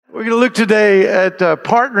We're going to look today at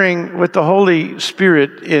partnering with the Holy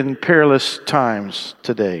Spirit in perilous times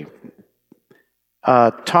today.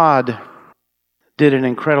 Todd did an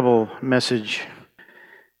incredible message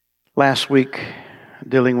last week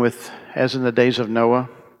dealing with, as in the days of Noah,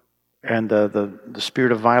 and the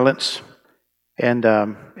spirit of violence. And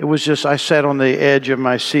it was just, I sat on the edge of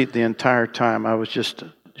my seat the entire time. I was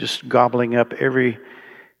just gobbling up every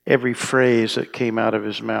phrase that came out of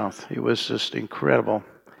his mouth. It was just incredible.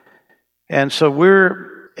 And so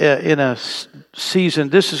we're in a season,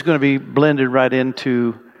 this is going to be blended right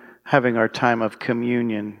into having our time of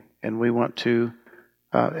communion. And we want to,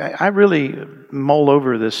 I really mull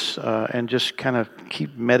over this and just kind of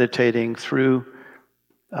keep meditating through.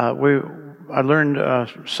 I learned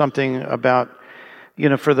something about,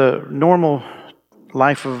 for the normal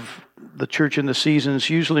life of the church in the seasons,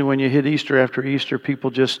 usually when you hit Easter, after Easter, people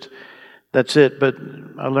just, that's it. But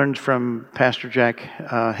I learned from Pastor Jack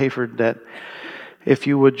Hayford that if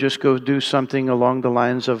you would just go do something along the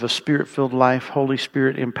lines of a Spirit-filled life, Holy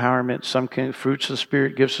Spirit empowerment, some kind of fruits of the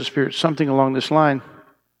Spirit, gifts of the Spirit, something along this line,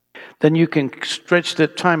 then you can stretch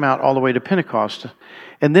that time out all the way to Pentecost.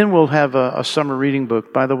 And then we'll have a summer reading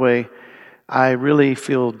book. By the way, I really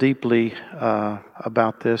feel deeply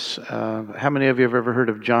about this. How many of you have ever heard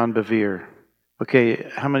of John Bevere? Okay,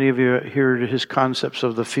 how many of you heard his concepts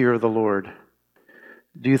of the fear of the Lord?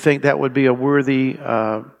 Do you think that would be a worthy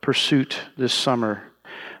pursuit this summer?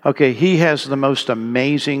 Okay, he has the most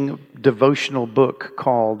amazing devotional book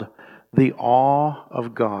called The Awe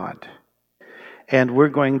of God. And we're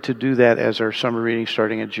going to do that as our summer reading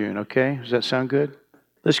starting in June, okay? Does that sound good?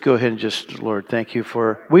 Let's go ahead and just, Lord, thank you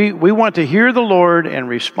for... We want to hear the Lord and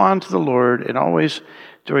respond to the Lord and always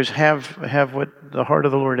have what the heart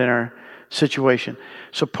of the Lord in our situation.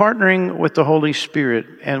 So partnering with the Holy Spirit,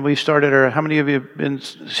 and we started how many of you have been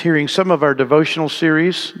hearing some of our devotional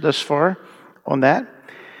series thus far on that?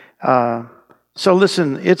 So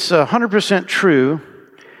listen, it's 100% true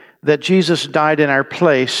that Jesus died in our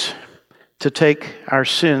place to take our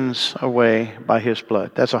sins away by His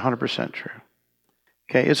blood. That's 100% true.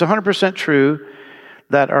 Okay, it's 100% true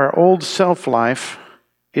that our old self-life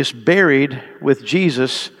is buried with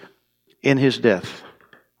Jesus in His death.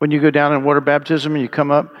 When you go down in water baptism and you come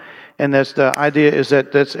up, and that's the idea is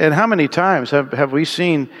that's, and how many times have we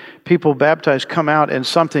seen people baptized come out and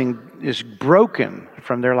something is broken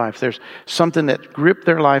from their life? There's something that gripped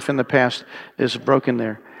their life in the past is broken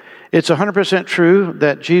there. It's 100% true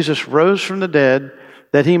that Jesus rose from the dead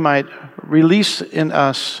that He might release in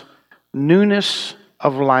us newness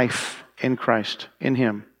of life in Christ, in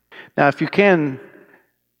Him. Now, if you can,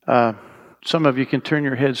 some of you can turn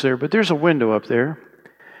your heads there, but there's a window up there.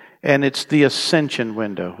 And it's the ascension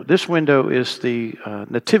window. This window is the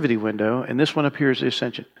nativity window, and this one up here is the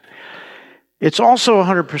ascension. It's also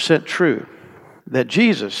 100% true that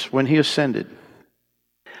Jesus, when He ascended,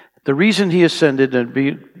 the reason He ascended, and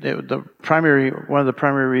one of the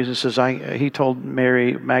primary reasons is He told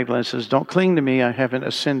Mary Magdalene, says, "Don't cling to me, I haven't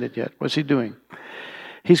ascended yet." What's He doing?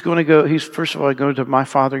 He's first of all going to my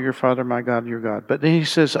Father, your Father, my God, your God. But then He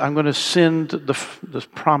says, I'm going to send the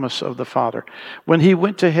promise of the Father. When He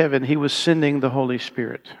went to heaven, He was sending the Holy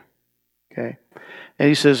Spirit. Okay? And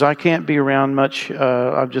He says, I can't be around much.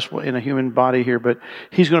 I'm just in a human body here, but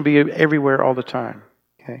He's going to be everywhere all the time.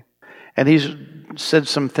 Okay? And He's said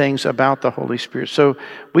some things about the Holy Spirit. So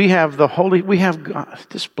we have God.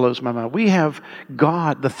 This blows my mind. We have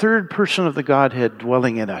God, the third person of the Godhead,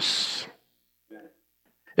 dwelling in us.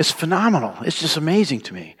 It's phenomenal. It's just amazing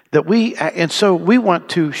to me and so we want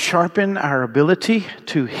to sharpen our ability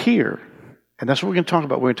to hear. And that's what we're going to talk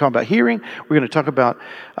about. We're going to talk about hearing. We're going to talk about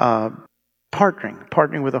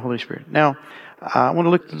partnering with the Holy Spirit. Now, I want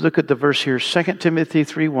to look at the verse here, 2 Timothy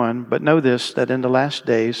 3:1. But know this, that in the last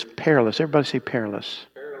days, perilous. Everybody say perilous.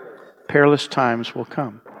 Perilous times will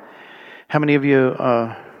come. How many of you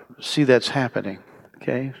see that's happening?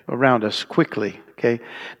 Okay, around us quickly. Okay.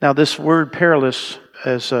 Now, this word perilous,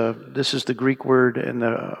 this is the Greek word and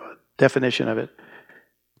the definition of it.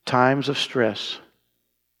 Times of stress,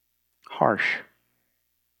 harsh,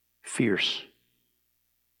 fierce,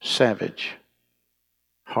 savage,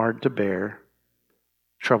 hard to bear,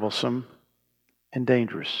 troublesome, and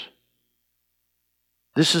dangerous.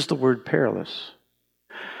 This is the word perilous.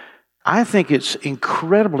 I think it's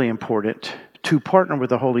incredibly important to partner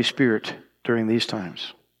with the Holy Spirit during these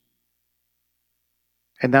times.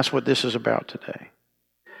 And that's what this is about today.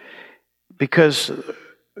 Because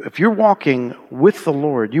if you're walking with the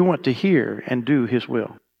Lord, you want to hear and do His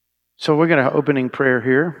will. So we're going to have opening prayer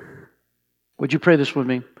here. Would you pray this with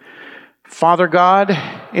me? Father God,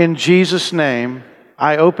 in Jesus' name,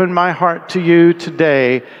 I open my heart to you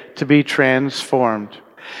today to be transformed.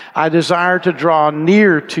 I desire to draw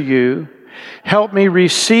near to you. Help me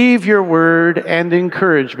receive your word and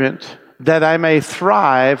encouragement that I may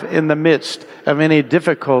thrive in the midst of any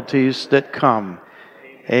difficulties that come.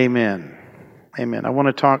 Amen. Amen. I want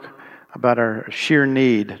to talk about our sheer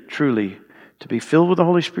need, truly, to be filled with the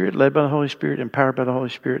Holy Spirit, led by the Holy Spirit, empowered by the Holy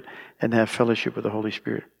Spirit, and have fellowship with the Holy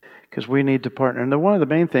Spirit. Because we need to partner. And one of the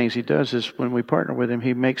main things He does is when we partner with Him,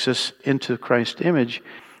 He makes us into Christ's image.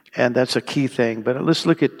 And that's a key thing. But let's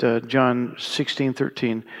look at John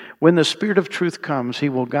 16:13. When the Spirit of truth comes, He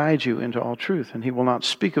will guide you into all truth. And He will not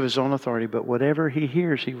speak of His own authority, but whatever He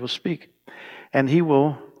hears, He will speak. And He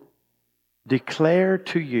will declare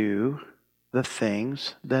to you the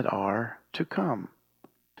things that are to come.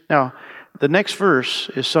 Now, the next verse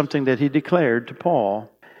is something that He declared to Paul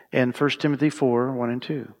in 1 Timothy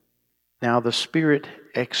 4:1-2. Now the Spirit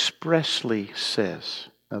expressly says.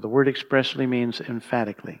 Now the word expressly means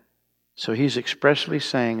emphatically. So He's expressly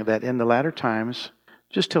saying that in the latter times,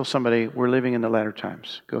 just tell somebody we're living in the latter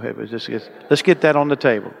times. Go ahead. Let's get that on the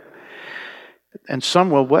table. And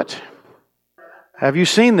some will what? Have you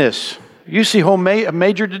seen this? You see whole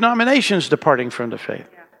major denominations departing from the faith.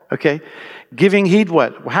 Okay? Giving heed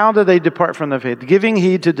what? How do they depart from the faith? Giving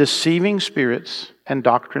heed to deceiving spirits and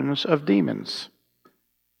doctrines of demons.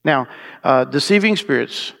 Now, deceiving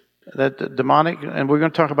spirits, that demonic, and we're going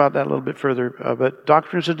to talk about that a little bit further, but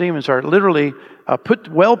doctrines of demons are literally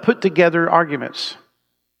put together arguments.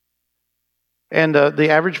 And the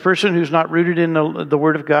average person who's not rooted in the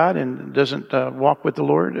Word of God and doesn't walk with the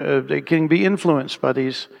Lord, they can be influenced by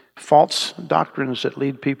these false doctrines that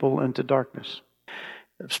lead people into darkness.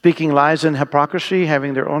 Speaking lies and hypocrisy,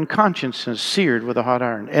 having their own consciences seared with a hot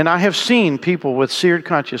iron. And I have seen people with seared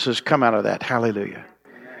consciences come out of that. Hallelujah.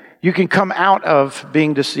 You can come out of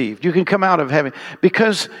being deceived. You can come out of having,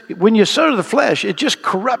 because when you sow to the flesh, it just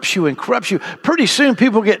corrupts you and corrupts you. Pretty soon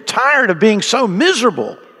people get tired of being so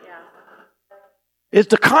miserable. It's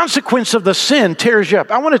the consequence of the sin tears you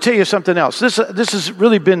up. I want to tell you something else. This has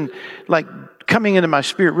really been like coming into my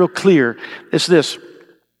spirit real clear. It's this,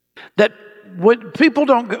 that what people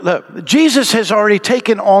don't, look, Jesus has already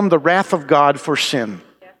taken on the wrath of God for sin.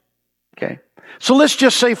 Okay? So let's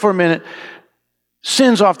just say for a minute,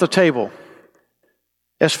 sin's off the table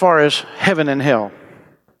as far as heaven and hell.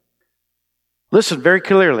 Listen very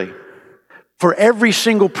clearly. For every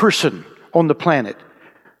single person on the planet,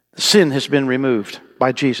 sin has been removed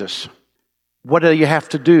by Jesus. What do you have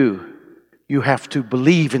to do? You have to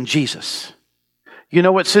believe in Jesus. You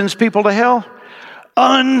know what sends people to hell?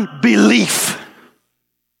 Unbelief.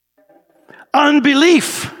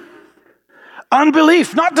 Unbelief.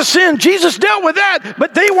 Unbelief, not the sin. Jesus dealt with that,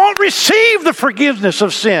 but they won't receive the forgiveness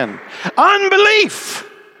of sin. Unbelief.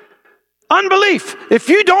 Unbelief. If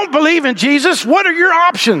you don't believe in Jesus, what are your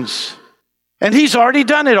options? And He's already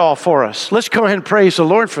done it all for us. Let's go ahead and praise the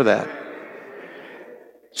Lord for that.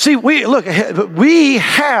 See, we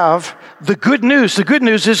have the good news. The good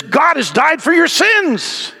news is God has died for your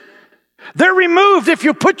sins. They're removed if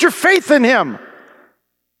you put your faith in Him.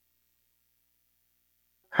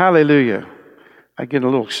 Hallelujah. I get a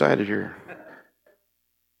little excited here.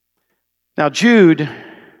 Now, Jude,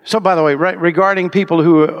 so by the way, regarding people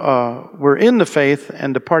who were in the faith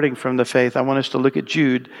and departing from the faith, I want us to look at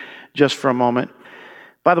Jude just for a moment.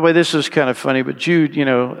 By the way, this is kind of funny, but Jude,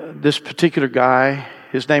 this particular guy,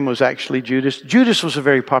 his name was actually Judas. Judas was a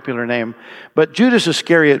very popular name, but Judas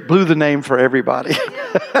Iscariot blew the name for everybody.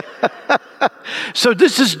 So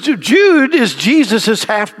Jude is Jesus'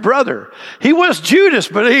 half-brother. He was Judas,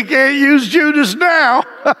 but he can't use Judas now.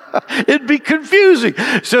 It'd be confusing.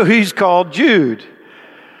 So he's called Jude.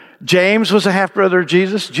 James was a half-brother of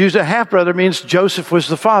Jesus. Jude's a half-brother means Joseph was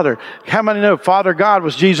the father. How many know Father God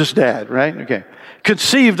was Jesus' dad, right? Okay.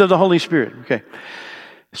 Conceived of the Holy Spirit. Okay.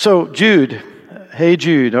 So Jude. Hey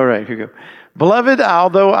Jude. All right, here we go. Beloved,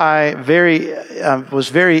 although I was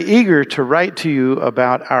very eager to write to you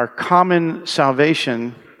about our common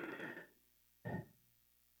salvation,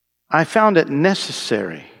 I found it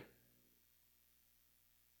necessary,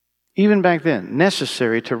 even back then,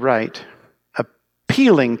 necessary to write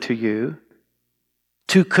appealing to you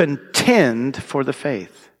to contend for the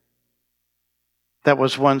faith that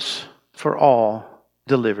was once for all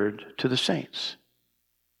delivered to the saints.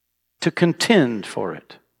 To contend for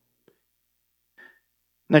it.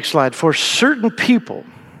 Next slide. For certain people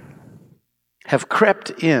have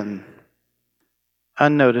crept in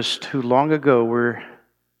unnoticed who long ago were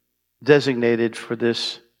designated for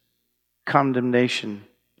this condemnation.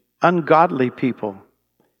 Ungodly people.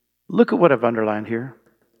 Look at what I've underlined here.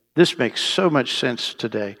 This makes so much sense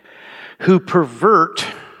today. who pervert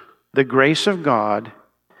the grace of God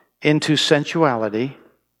into sensuality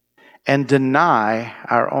and deny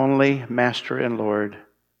our only Master and Lord,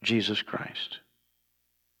 Jesus Christ.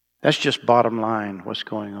 That's just bottom line what's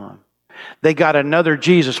going on. They got another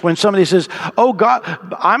Jesus. When somebody says, oh God,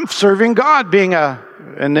 I'm serving God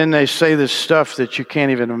and then they say this stuff that you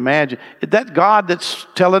can't even imagine. That God that's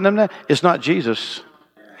telling them that, it's not Jesus.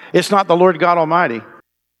 It's not the Lord God Almighty.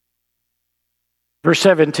 Verse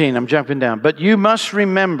 17, I'm jumping down. But you must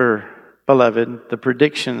remember, beloved, the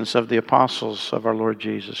predictions of the apostles of our Lord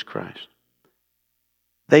Jesus Christ.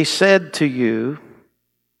 They said to you,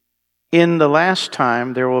 in the last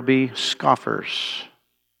time there will be scoffers.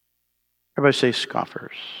 Everybody say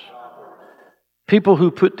scoffers. People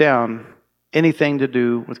who put down anything to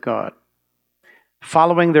do with God,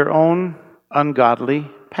 following their own ungodly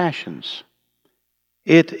passions.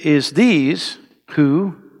 It is these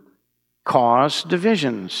who cause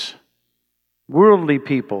divisions. Worldly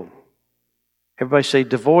people. Everybody say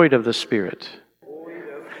devoid of the Spirit.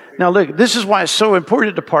 Now look, this is why it's so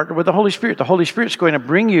important to partner with the Holy Spirit. The Holy Spirit's going to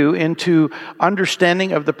bring you into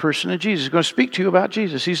understanding of the person of Jesus. He's going to speak to you about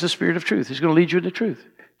Jesus. He's the Spirit of truth. He's going to lead you into truth.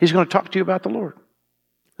 He's going to talk to you about the Lord.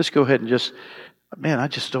 Let's go ahead and I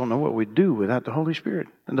just don't know what we'd do without the Holy Spirit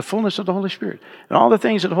and the fullness of the Holy Spirit and all the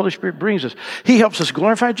things that the Holy Spirit brings us. He helps us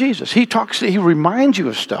glorify Jesus. He reminds you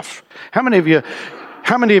of stuff. How many of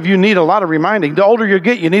you need a lot of reminding? The older you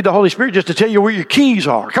get, you need the Holy Spirit just to tell you where your keys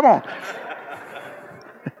are. Come on.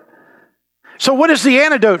 So what is the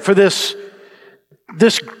antidote for this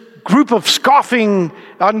group of scoffing,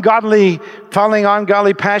 ungodly, following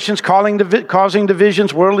ungodly passions, causing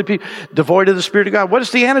divisions, worldly people, devoid of the Spirit of God? What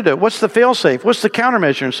is the antidote? What's the fail-safe? What's the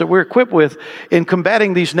countermeasures that we're equipped with in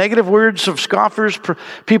combating these negative words of scoffers,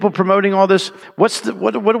 people promoting all this?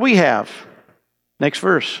 What do we have? Next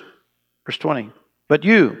verse 20. But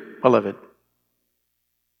you, beloved,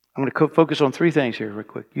 I'm going to focus on three things here real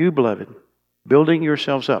quick. You, beloved, building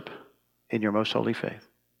yourselves up in your most holy faith.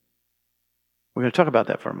 We're going to talk about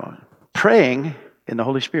that for a moment. Praying in the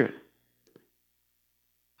Holy Spirit.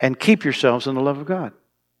 And keep yourselves in the love of God.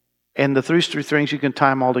 And the three things you can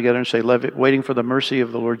tie them all together and say, love it, waiting for the mercy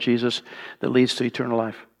of the Lord Jesus that leads to eternal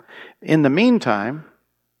life. In the meantime,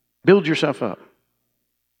 build yourself up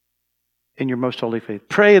in your most holy faith.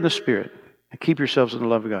 Pray in the Spirit and keep yourselves in the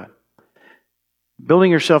love of God. Building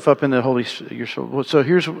yourself up in the Holy Spirit. So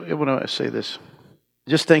here's when I say this.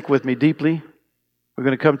 Just think with me deeply. We're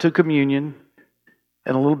going to come to communion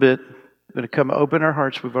in a little bit. We're going to come open our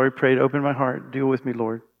hearts. We've already prayed, open my heart. Deal with me,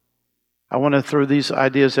 Lord. I want to throw these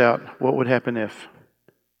ideas out. What would happen if?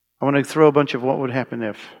 I want to throw a bunch of what would happen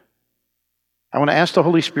if. I want to ask the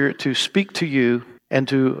Holy Spirit to speak to you and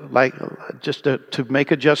to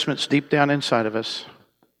make adjustments deep down inside of us.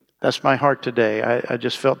 That's my heart today. I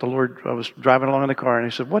just felt the Lord. I was driving along in the car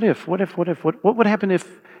and He said, what would happen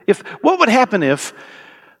what would happen if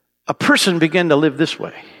a person began to live this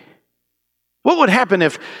way? What would happen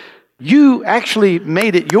if you actually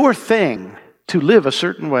made it your thing to live a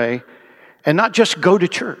certain way and not just go to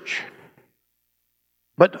church,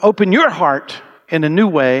 but open your heart in a new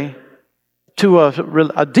way to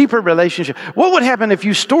a deeper relationship? What would happen if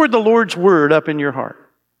you stored the Lord's Word up in your heart,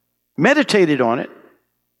 meditated on it,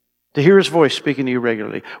 to hear His voice speaking to you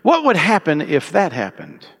regularly? What would happen if that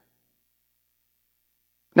happened?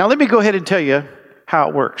 Now, let me go ahead and tell you how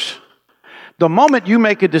it works. The moment you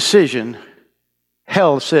make a decision,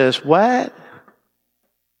 hell says, what?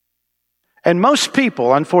 And most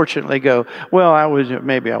people, unfortunately, go, well,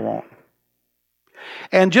 maybe I won't.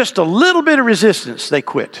 And just a little bit of resistance, they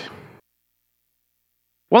quit.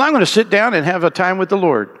 Well, I'm going to sit down and have a time with the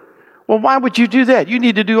Lord. Well, why would you do that? You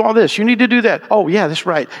need to do all this. You need to do that. Oh, yeah, that's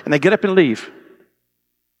right. And they get up and leave.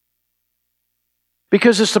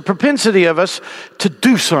 Because it's the propensity of us to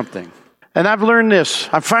do something. And I've learned this.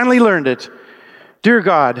 I've finally learned it. Dear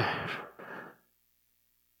God,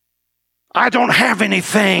 I don't have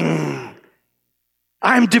anything.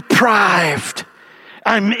 I'm deprived.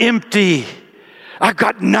 I'm empty. I've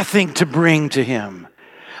got nothing to bring to Him.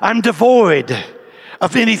 I'm devoid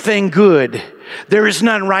of anything good. There is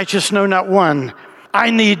none righteous, no, not one. I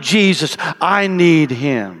need Jesus. I need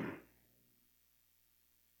Him.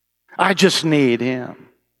 I just need Him.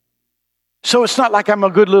 So it's not like I'm a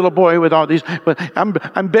good little boy with all these, but I'm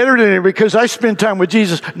better than him because I spend time with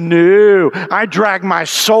Jesus. No, I drag my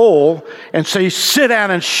soul and say, sit down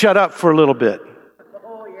and shut up for a little bit.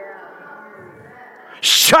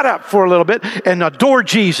 Shut up for a little bit and adore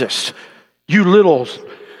Jesus. You little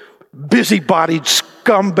busy-bodied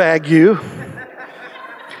scumbag, you.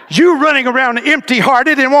 You running around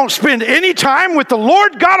empty-hearted and won't spend any time with the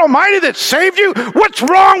Lord God Almighty that saved you? What's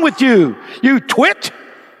wrong with you, you twit?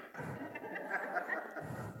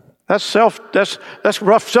 That's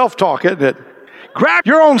rough self-talk, isn't it? Grab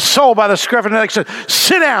your own soul by the scruff of the neck and say,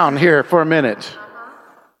 sit down here for a minute.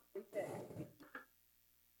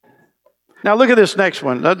 Now look at this next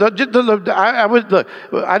one. I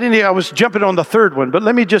was jumping on the third one, but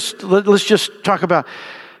let's just talk about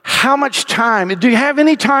how much time. Do you have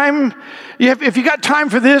any time? If you got time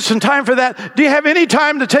for this and time for that, do you have any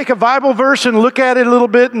time to take a Bible verse and look at it a little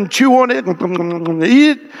bit and chew on it and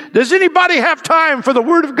eat it? Does anybody have time for the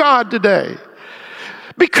Word of God today?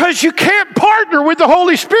 Because you can't partner with the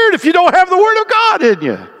Holy Spirit if you don't have the Word of God in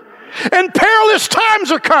you. And perilous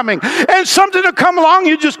times are coming. And something will come along,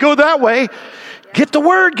 you just go that way. Get the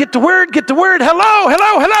Word, get the Word, get the Word. Hello,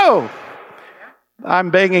 hello, hello.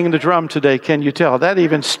 I'm banging the drum today, can you tell? That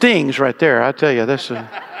even stings right there, I tell you.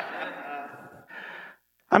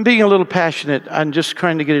 I'm being a little passionate. I'm just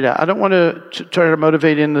trying to get it out. I don't want to try to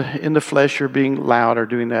motivate in the flesh or being loud or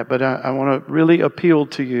doing that, but I want to really appeal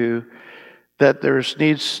to you that there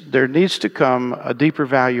needs to come a deeper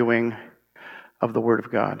valuing of the Word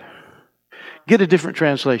of God. Get a different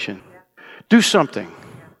translation. Do something.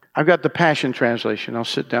 I've got the Passion Translation. I'll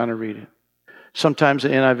sit down and read it. Sometimes the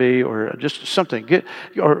NIV or just something.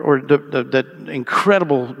 Or that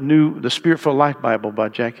incredible the Spirit-Filled Life Bible by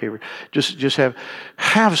Jack Hayward. Just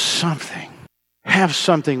have something. Have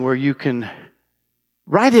something where you can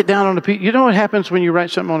write it down on a piece. You know what happens when you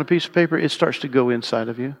write something on a piece of paper? It starts to go inside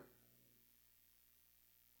of you.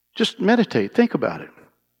 Just meditate. Think about it.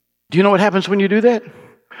 Do you know what happens when you do that?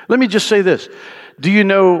 Let me just say this. Do you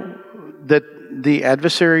know that the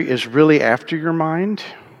adversary is really after your mind?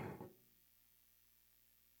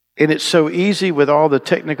 And it's so easy with all the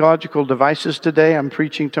technological devices today. I'm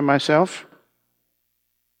preaching to myself.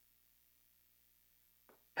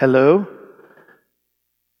 Hello?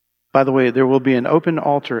 By the way, there will be an open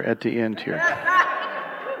altar at the end here.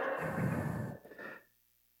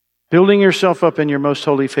 Building yourself up in your most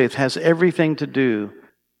holy faith has everything to do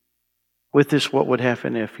with this. What would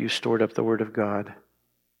happen if you stored up the Word of God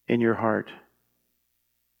in your heart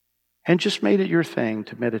and just made it your thing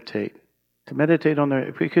to meditate? To meditate on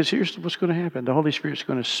there, because here's what's going to happen. The Holy Spirit's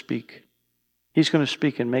going to speak. He's going to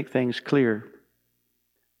speak and make things clear.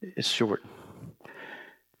 It's short.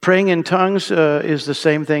 Praying in tongues is the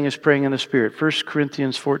same thing as praying in the Spirit. 1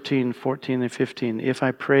 Corinthians 14 and 15. If I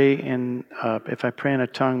pray in a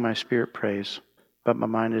tongue, my spirit prays, but my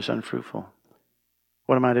mind is unfruitful.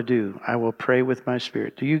 What am I to do? I will pray with my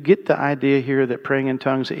spirit. Do you get the idea here that praying in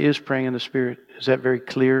tongues is praying in the Spirit? Is that very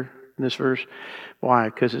clear in this verse? Why?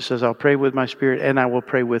 Because it says, I'll pray with my spirit and I will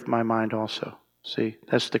pray with my mind also. See,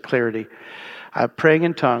 that's the clarity. Praying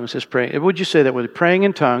in tongues is praying. Would you say that with praying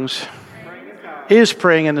in tongues is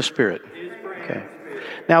praying in the Spirit? Okay.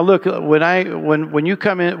 Now look, when you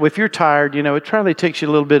come in, if you're tired, it probably takes you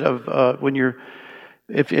a little bit of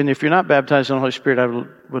if you're not baptized in the Holy Spirit, I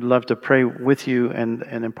would love to pray with you and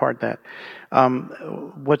impart that.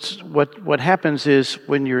 What happens is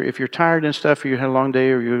if you're tired and stuff, or you had a long day,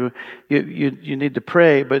 or you need to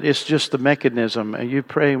pray, but it's just the mechanism, and you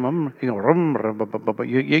pray, you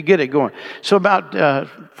get it going. So about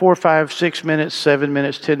 4, 5, 6 minutes, 7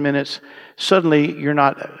 minutes, 10 minutes, suddenly you're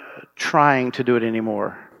not trying to do it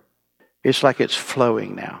anymore. It's like it's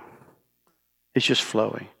flowing now. It's just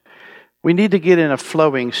flowing. We need to get in a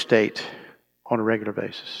flowing state on a regular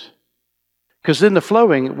basis. Because then the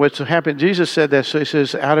flowing, what's happened, Jesus said that, so he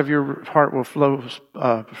says, out of your heart will flow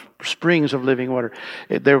springs of living water.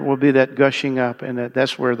 There will be that gushing up, and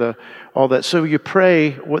that's where all that. So you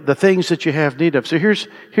pray the things that you have need of. So here's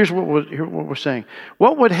what we're saying.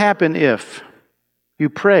 What would happen if you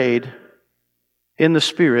prayed in the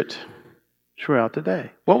Spirit throughout the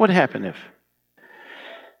day? What would happen if?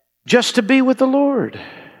 Just to be with the Lord.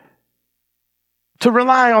 To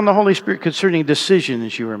rely on the Holy Spirit concerning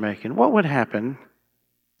decisions you were making. What would happen?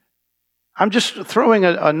 I'm just throwing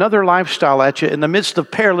another lifestyle at you in the midst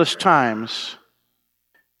of perilous times.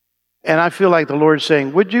 And I feel like the Lord's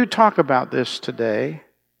saying, would you talk about this today?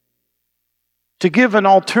 To give an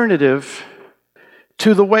alternative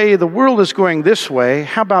to the way the world is going this way,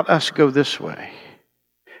 how about us go this way?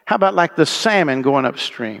 How about like the salmon going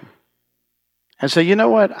upstream? And say, you know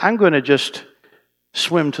what? I'm going to just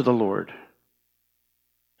swim to the Lord.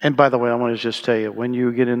 And by the way, I want to just tell you, when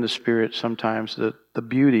you get in the Spirit, sometimes the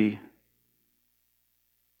beauty,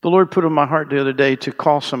 the Lord put in my heart the other day to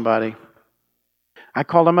call somebody. I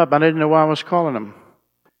called him up. I didn't know why I was calling him.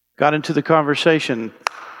 Got into the conversation.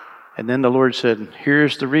 And then the Lord said,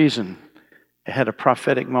 here's the reason. It had a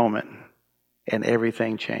prophetic moment. and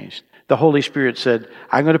everything changed. The Holy Spirit said,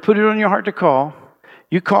 I'm going to put it on your heart to call.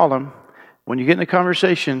 You call him. When you get in the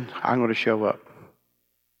conversation, I'm going to show up.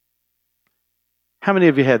 How many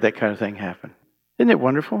of you had that kind of thing happen? Isn't it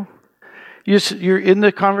wonderful? You're in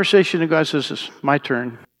the conversation and God says, it's my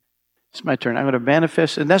turn. It's my turn. I'm going to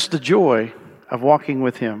manifest. And that's the joy of walking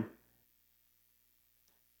with him.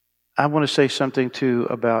 I want to say something too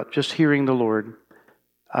about just hearing the Lord.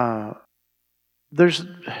 How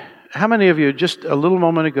many of you, just a little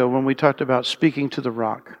moment ago when we talked about speaking to the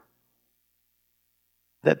rock,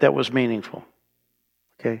 that was meaningful?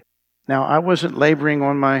 Okay. Now, I wasn't laboring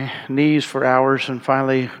on my knees for hours, and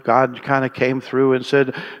finally God kind of came through and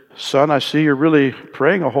said, son, I see you're really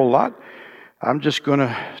praying a whole lot. I'm just going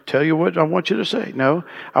to tell you what I want you to say. No,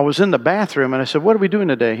 I was in the bathroom and I said, what are we doing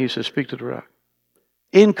today? He said, speak to the rock.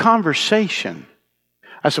 In conversation.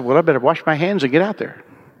 I said, well, I better wash my hands and get out there.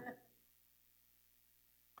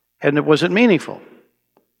 And it wasn't meaningful.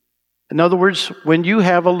 In other words, when you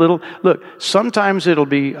have a little, look, sometimes it'll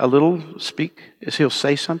be a little speak, as he'll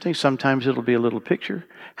say something. Sometimes it'll be a little picture.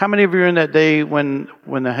 How many of you are in that day when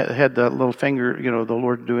I had the little finger, the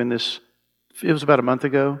Lord doing this? It was about a month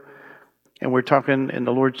ago. And we're talking, and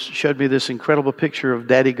the Lord showed me this incredible picture of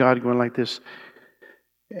Daddy God going like this.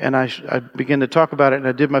 And I began to talk about it, and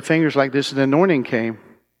I did my fingers like this, and the anointing came,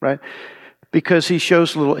 right? Because he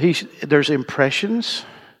shows there's impressions.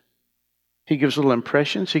 He gives little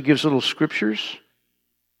impressions. He gives little scriptures.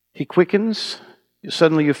 He quickens.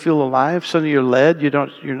 Suddenly you feel alive. Suddenly you're led.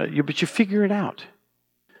 But you figure it out.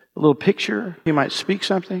 A little picture. He might speak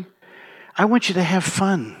something. I want you to have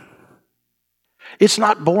fun. It's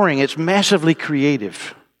not boring. It's massively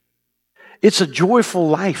creative. It's a joyful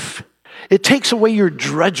life. It takes away your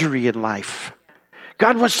drudgery in life.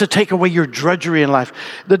 God wants to take away your drudgery in life.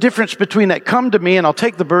 The difference between that, come to me and I'll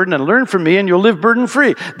take the burden and learn from me and you'll live burden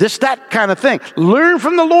free. That kind of thing. Learn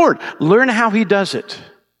from the Lord. Learn how he does it.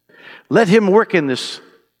 Let him work in this.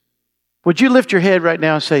 Would you lift your head right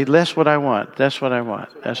now and say, that's what I want. That's what I want.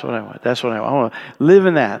 That's what I want. That's what I want. I want to live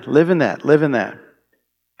in that. Live in that. Live in that.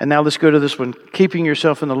 And now let's go to this one. Keeping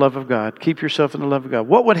yourself in the love of God. Keep yourself in the love of God.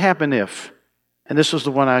 What would happen if, and this was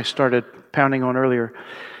the one I started pounding on earlier,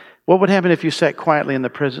 what would happen if you sat quietly in the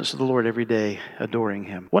presence of the Lord every day, adoring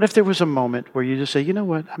him? What if there was a moment where you just say, you know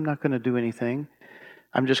what, I'm not going to do anything.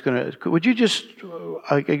 I'm just going to, would you just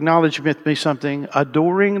acknowledge with me something?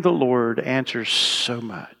 Adoring the Lord answers so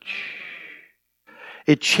much.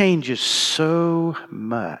 It changes so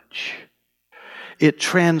much. It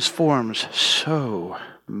transforms so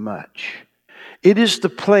much. It is the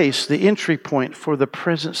place, the entry point for the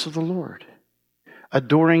presence of the Lord.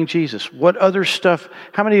 Adoring Jesus. What other stuff?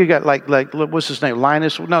 How many of you got like what's his name?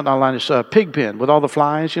 Linus? No, not Linus. Pigpen with all the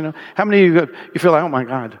flies. How many of you feel like, oh my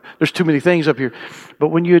God, there's too many things up here. But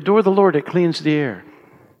when you adore the Lord, it cleans the air.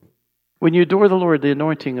 When you adore the Lord, the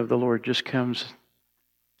anointing of the Lord just comes.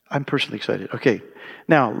 I'm personally excited. Okay,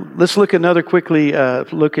 now let's look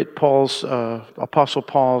look at Apostle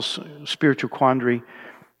Paul's spiritual quandary.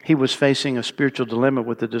 He was facing a spiritual dilemma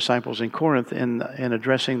with the disciples in Corinth in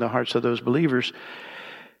addressing the hearts of those believers.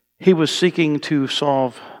 He was seeking to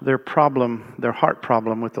solve their heart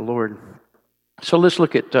problem with the Lord. So let's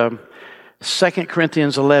look at 2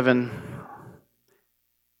 Corinthians 11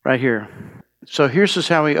 right here. So here's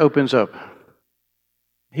how he opens up.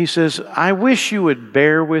 He says, I wish you would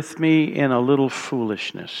bear with me in a little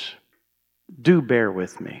foolishness. Do bear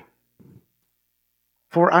with me.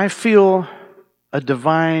 For I feel a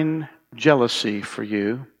divine jealousy for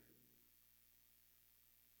you,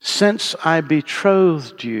 since I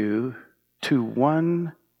betrothed you to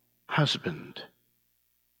one husband,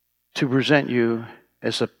 to present you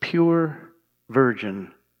as a pure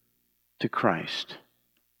virgin to Christ.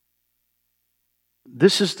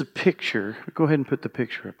 This is the picture. Go ahead and put the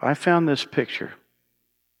picture up. I found this picture.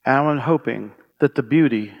 And I'm hoping that the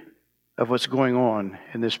beauty of what's going on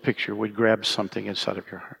in this picture would grab something inside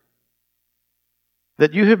of your heart.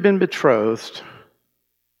 That you have been betrothed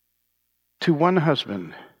to one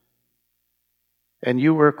husband, and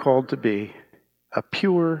you were called to be a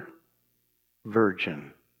pure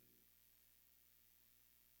virgin.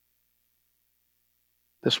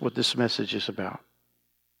 That's what this message is about.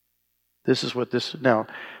 This is what this. Now,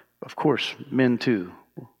 of course, men too.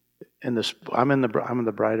 I'm in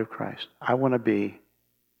the bride of Christ. I want to be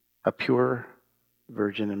a pure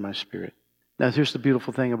virgin in my spirit. Now, here's the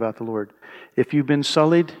beautiful thing about the Lord. If you've been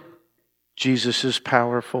sullied, Jesus'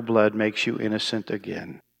 powerful blood makes you innocent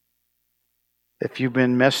again. If you've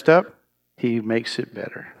been messed up, he makes it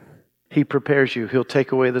better. He prepares you. He'll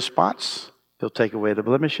take away the spots. He'll take away the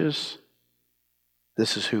blemishes.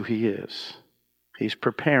 This is who he is. He's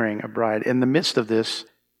preparing a bride. In the midst of this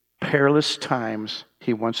perilous times,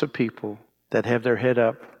 he wants a people that have their head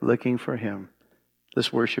up looking for him.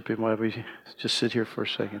 Let's worship him while we just sit here for a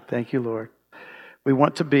second. Thank you, Lord. We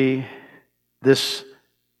want to be this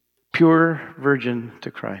pure virgin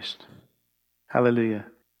to Christ. Hallelujah.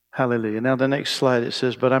 Hallelujah. Now the next slide, it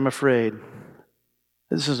says, but I'm afraid.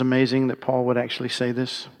 This is amazing that Paul would actually say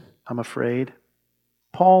this. I'm afraid.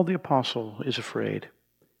 Paul the apostle is afraid.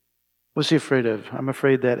 What's he afraid of? I'm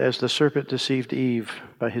afraid that as the serpent deceived Eve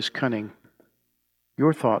by his cunning,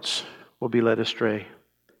 your thoughts will be led astray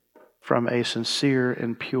from a sincere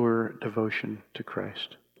and pure devotion to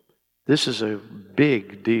Christ. This is a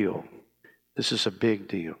big deal. This is a big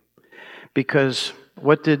deal. Because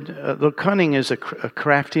what did the cunning is a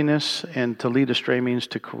craftiness, and to lead astray means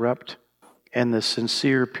to corrupt. And the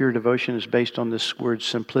sincere, pure devotion is based on this word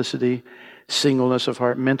simplicity, singleness of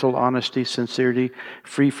heart, mental honesty, sincerity,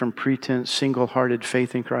 free from pretense, single-hearted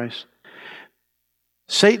faith in Christ.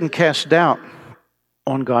 Satan cast doubt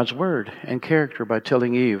on God's word and character by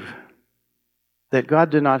telling Eve that God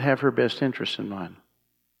did not have her best interest in mind.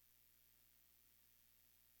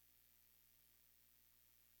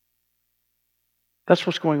 That's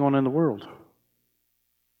what's going on in the world.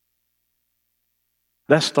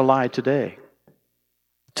 That's the lie today.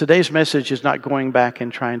 Today's message is not going back and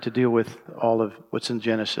trying to deal with all of what's in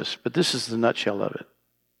Genesis, but this is the nutshell of it.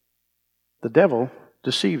 The devil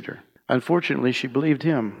deceived her. Unfortunately, she believed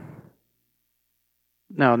him.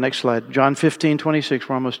 Now, next slide. John 15:26.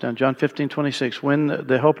 We're almost done. John 15:26. When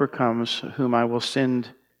the Helper comes, whom I will send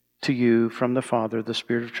to you from the Father, the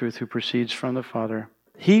Spirit of truth who proceeds from the Father,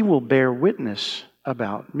 he will bear witness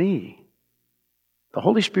about me. The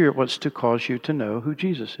Holy Spirit wants to cause you to know who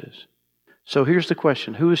Jesus is. So here's the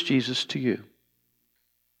question. Who is Jesus to you?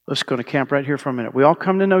 Let's go to camp right here for a minute. We all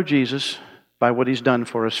come to know Jesus by what he's done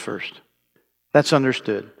for us first. That's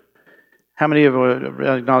understood. How many of you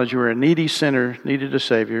acknowledge you were a needy sinner, needed a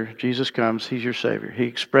Savior? Jesus comes, he's your Savior. He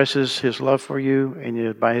expresses his love for you,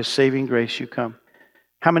 and by his saving grace you come.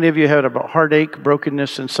 How many of you had a heartache,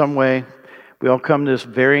 brokenness in some way? We all come to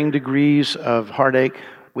varying degrees of heartache.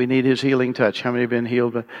 We need his healing touch. How many have been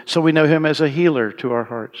healed? So we know him as a healer to our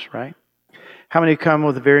hearts, right? How many come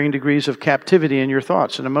with varying degrees of captivity in your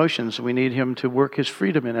thoughts and emotions? We need him to work his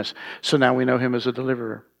freedom in us. So now we know him as a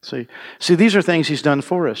deliverer. See, these are things he's done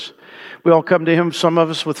for us. We all come to him, some of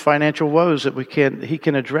us with financial woes that he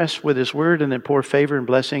can address with his word and then pour favor and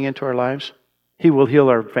blessing into our lives. He will heal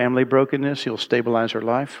our family brokenness. He'll stabilize our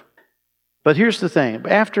life. But here's the thing.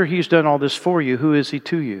 After he's done all this for you, who is he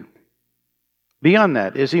to you? Beyond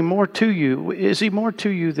that, is he more to you? Is he more to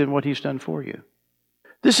you than what he's done for you?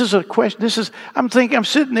 This is a question. I'm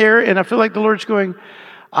sitting there and I feel like the Lord's going,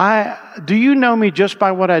 do you know me just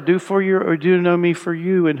by what I do for you, or do you know me for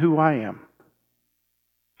you and who I am?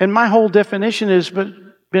 And my whole definition has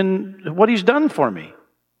been what he's done for me.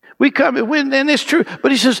 We come, and it's true,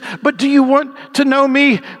 but he says, but do you want to know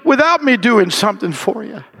me without me doing something for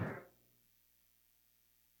you?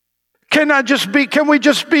 Can we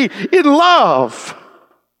just be in love?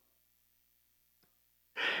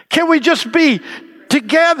 Can we just be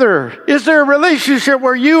together? Is there a relationship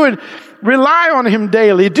where you would rely on him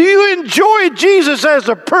daily? Do you enjoy Jesus as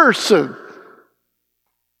a person?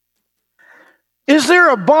 Is there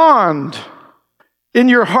a bond in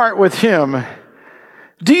your heart with him?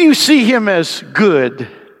 Do you see him as good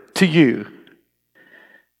to you?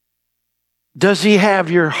 Does he have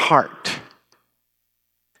your heart?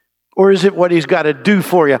 Or is it what he's got to do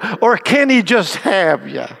for you? Or can he just have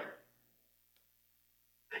you?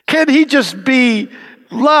 Can he just be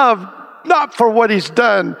loved, not for what he's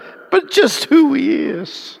done, but just who he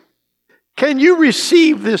is? Can you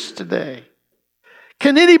receive this today?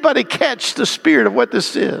 Can anybody catch the spirit of what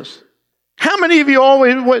this is? How many of you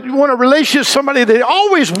always want a relationship with somebody that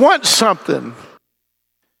always wants something?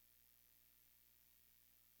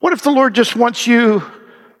 What if the Lord just wants you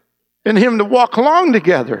and him to walk along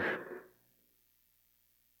together?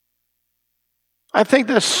 I think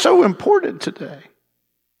that's so important today.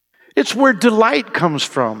 It's where delight comes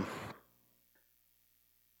from.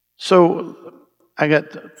 So I got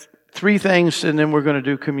 3 things, and then we're going to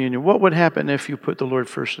do communion. What would happen if you put the Lord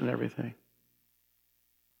first in everything?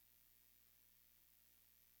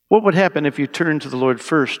 What would happen if you turned to the Lord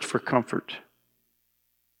first for comfort,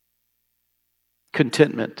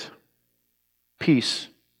 contentment, peace,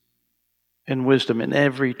 and wisdom in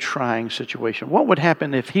every trying situation? What would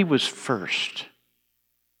happen if he was first?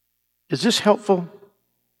 Is this helpful?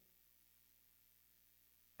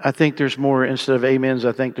 I think there's more, instead of amens,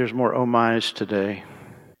 I think there's more oh my's today.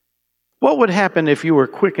 What would happen if you were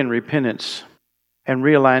quick in repentance and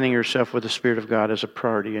realigning yourself with the Spirit of God as a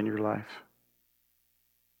priority in your life.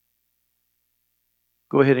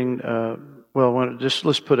 Go ahead and,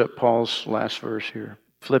 let's put up Paul's last verse here.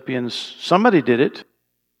 Philippians, somebody did it.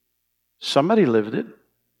 Somebody lived it.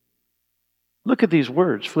 Look at these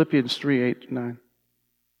words, Philippians 3:8-9.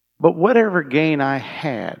 But whatever gain I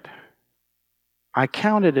had, I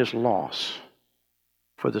counted as loss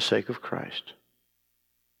for the sake of Christ.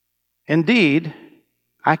 Indeed,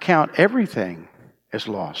 I count everything as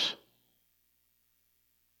loss.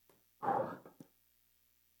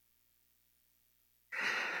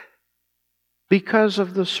 Because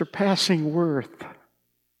of the surpassing worth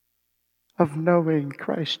of knowing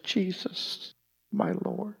Christ Jesus, my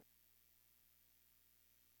Lord.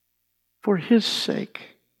 For His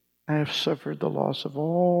sake, I have suffered the loss of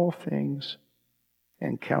all things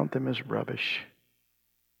and count them as rubbish,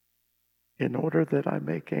 in order that I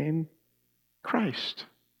may gain Christ.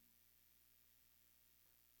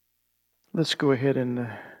 Let's go ahead and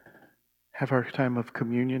have our time of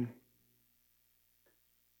communion.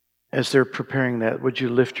 As they're preparing that, would you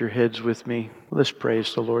lift your heads with me? Let's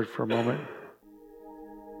praise the Lord for a moment.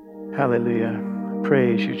 Hallelujah.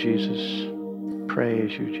 Praise you, Jesus.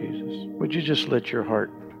 Praise you, Jesus. Would you just let your heart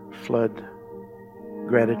flood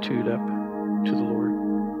gratitude up to the Lord?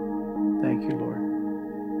 Thank you, Lord.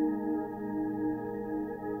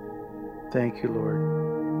 Thank you, Lord.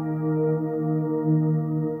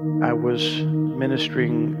 I was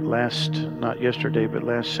ministering last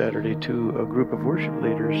Saturday to a group of worship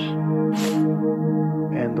leaders.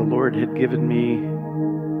 And the Lord had given me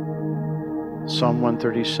Psalm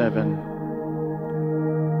 137.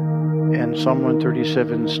 And Psalm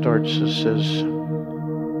 137 says,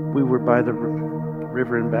 we were by the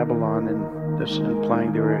river in Babylon, and that's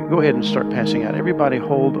implying they were. Go ahead and start passing out. Everybody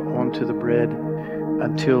hold on to the bread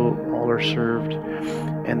until all are served,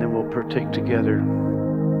 and then we'll partake together.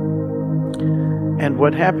 And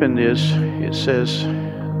what happened is, it says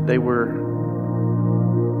they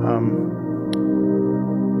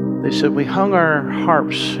said, we hung our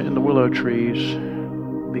harps in the willow trees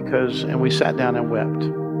and we sat down and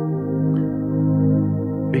wept.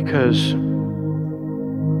 Because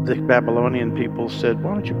the Babylonian people said,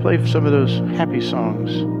 why don't you play some of those happy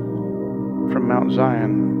songs from Mount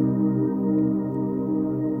Zion?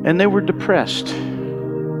 And they were depressed.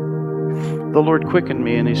 The Lord quickened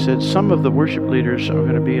me and He said, some of the worship leaders are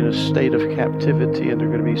going to be in a state of captivity and they're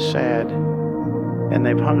going to be sad. And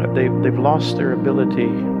they've lost their ability.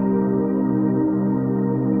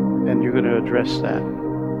 And you're going to address that.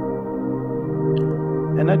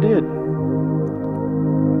 And I did.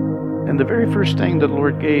 And the very first thing that the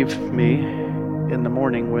Lord gave me in the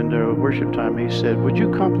morning when the worship time, He said, would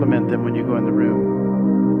you compliment them when you go in the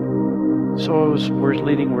room? So I was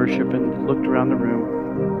leading worship and looked around the room.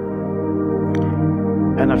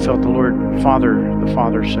 And I felt the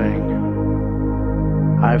Father saying,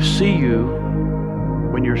 I see you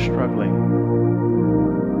when you're struggling.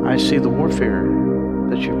 I see the warfare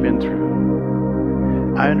that you've been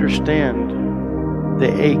through. I understand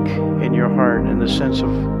the ache in your heart and the sense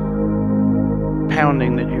of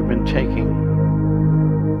pounding that you've been taking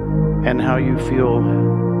and how you feel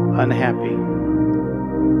unhappy.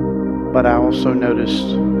 But I also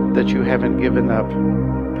noticed that you haven't given up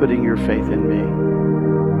putting your faith in me.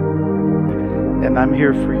 And I'm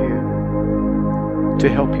here for you to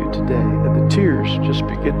help you today. And the tears just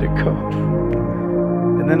begin to come.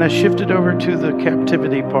 And then I shifted over to the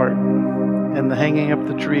captivity part and the hanging up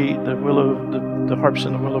the tree, the harps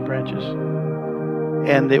and the willow branches.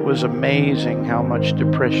 And it was amazing how much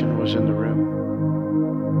depression was in the room.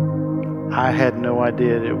 I had no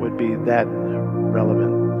idea it would be that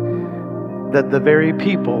relevant. That the very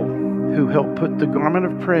people who helped put the garment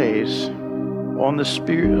of praise on the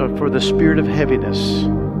spirit for the spirit of heaviness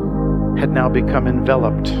had now become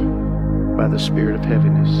enveloped by the spirit of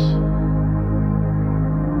heaviness.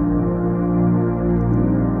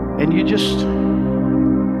 And you just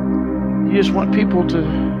want people to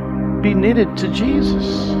be knitted to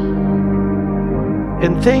Jesus.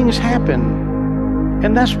 And things happen.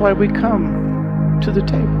 And that's why we come to the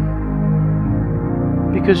table.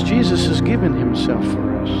 Because Jesus has given Himself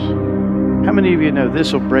for us. How many of you know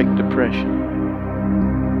this will break depression?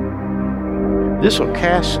 This will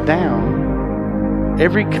cast down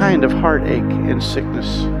every kind of heartache and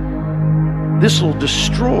sickness. This will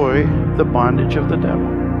destroy the bondage of the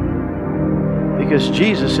devil. Because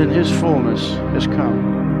Jesus in His fullness has come.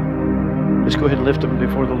 Let's go ahead and lift them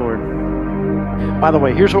before the Lord. By the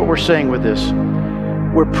way, here's what we're saying with this.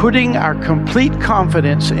 We're putting our complete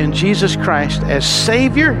confidence in Jesus Christ as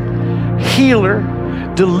Savior, healer,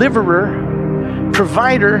 deliverer,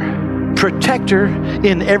 provider, protector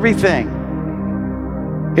in everything.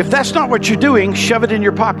 If that's not what you're doing, shove it in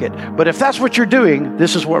your pocket. But if that's what you're doing,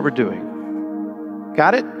 this is what we're doing.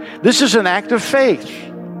 Got it? This is an act of faith.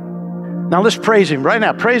 Now let's praise Him right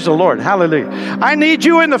now. Praise the Lord. Hallelujah. I need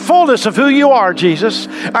you in the fullness of who you are, Jesus.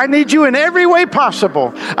 I need you in every way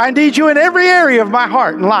possible. I need you in every area of my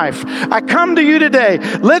heart and life. I come to you today.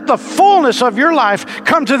 Let the fullness of your life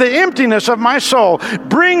come to the emptiness of my soul.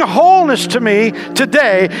 Bring wholeness to me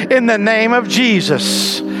today in the name of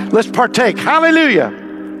Jesus. Let's partake. Hallelujah.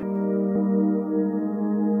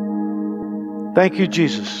 Thank you,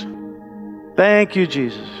 Jesus. Thank you,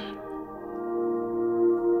 Jesus.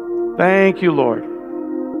 Thank you, Lord.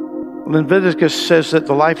 Leviticus says that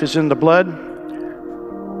the life is in the blood.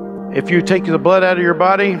 If you take the blood out of your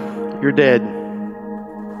body, you're dead.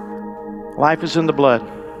 Life is in the blood.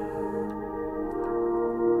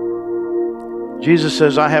 Jesus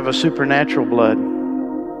says, I have a supernatural blood.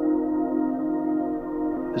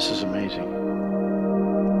 This is amazing.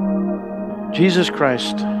 Jesus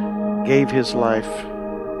Christ gave His life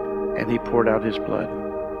and He poured out His blood.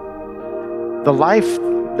 The life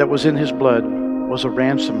that was in His blood was a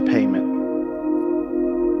ransom payment.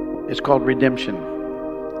 It's called redemption.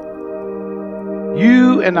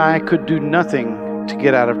 You and I could do nothing to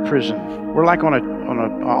get out of prison. We're like on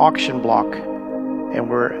an auction block, and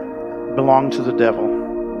we belong to the devil.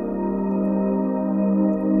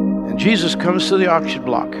 And Jesus comes to the auction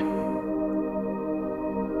block,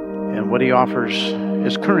 and what He offers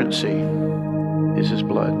as currency is His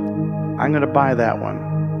blood. I'm going to buy that one.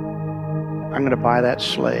 I'm going to buy that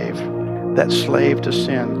slave to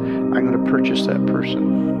sin. I'm going to purchase that person.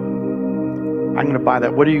 I'm going to buy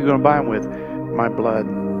that. What are you going to buy him with? My blood.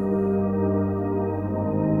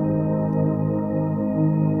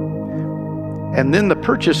 And then the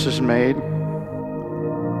purchase is made,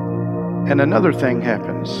 and another thing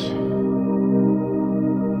happens.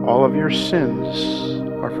 All of your sins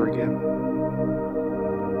are forgiven.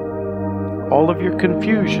 All of your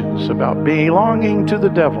confusions about belonging to the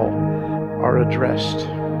devil are addressed.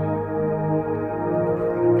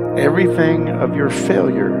 Everything of your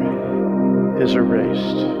failure is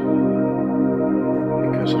erased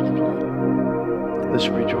because of the blood. Let's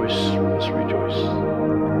rejoice. Let's rejoice.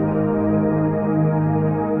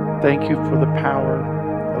 Thank you for the power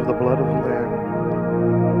of the blood of the Lamb.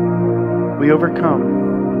 We overcome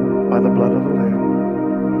by the blood of the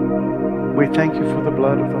Lamb. We thank you for the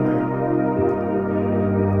blood of the Lamb.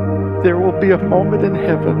 There will be a moment in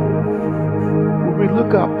heaven we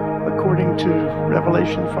look up according to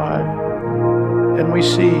Revelation 5 and we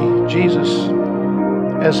see Jesus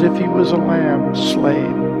as if He was a lamb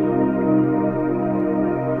slain.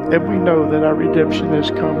 And we know that our redemption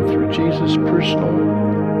has come through Jesus' personal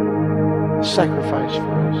sacrifice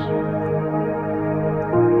for us.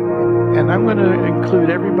 And I'm going to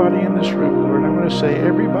include everybody in this room, Lord. I'm going to say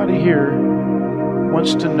everybody here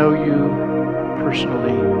wants to know you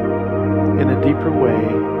personally in a deeper way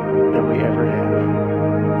than we ever have.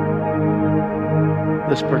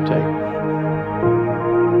 Let's partake.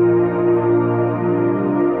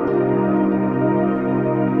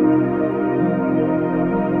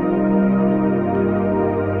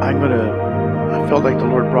 I felt like the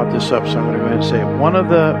Lord brought this up, so I'm going to go ahead and say it. One of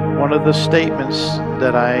the statements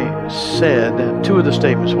that I said, one of the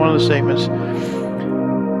statements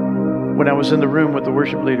when I was in the room with the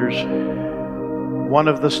worship leaders, one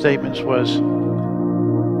of the statements was,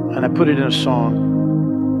 and I put it in a song,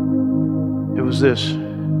 it was this: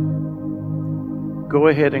 go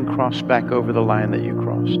ahead and cross back over the line that you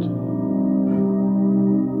crossed.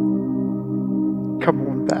 Come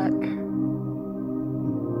on back.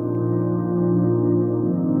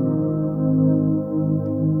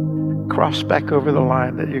 Cross back over the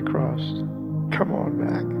line that you crossed. Come on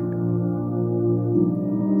back.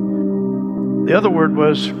 The other word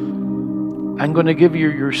was, I'm going to give you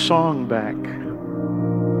your song back.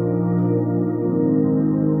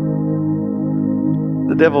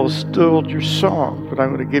 The devil stole your song, but I'm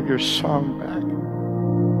going to give your song back.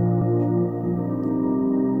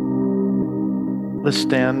 Let's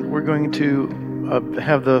stand. We're going to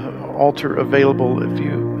have the altar available.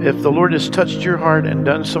 If the Lord has touched your heart and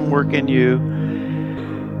done some work in you,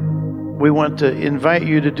 we want to invite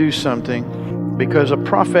you to do something, because a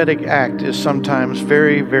prophetic act is sometimes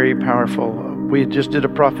very, very powerful. We just did a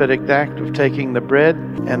prophetic act of taking the bread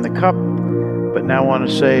and the cup, but now I want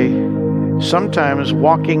to say, sometimes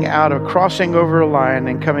walking out of crossing over a line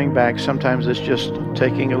and coming back, sometimes it's just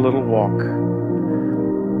taking a little walk.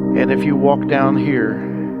 And if you walk down here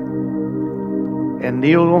and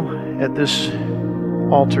kneel at this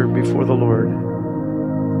altar before the Lord,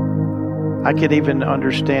 I can even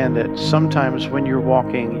understand that sometimes when you're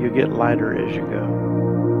walking, you get lighter as you go.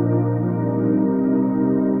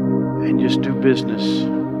 And just do business.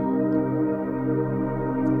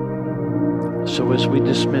 So as we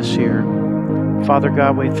dismiss here, Father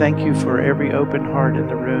God, we thank you for every open heart in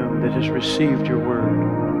the room that has received your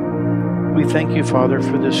word. We thank you, Father,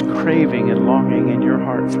 for this craving and longing in your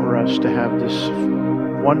heart for us to have this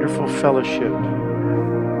wonderful fellowship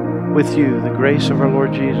with you. The grace of our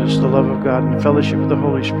Lord Jesus, the love of God, and the fellowship of the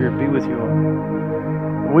Holy Spirit be with you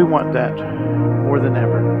all. We want that more than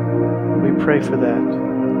ever. We pray for that.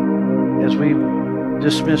 As we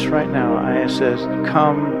dismiss right now, I says,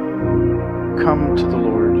 come to the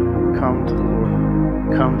Lord. Come to the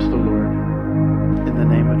Lord. Come to the Lord. In the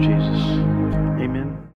name of Jesus.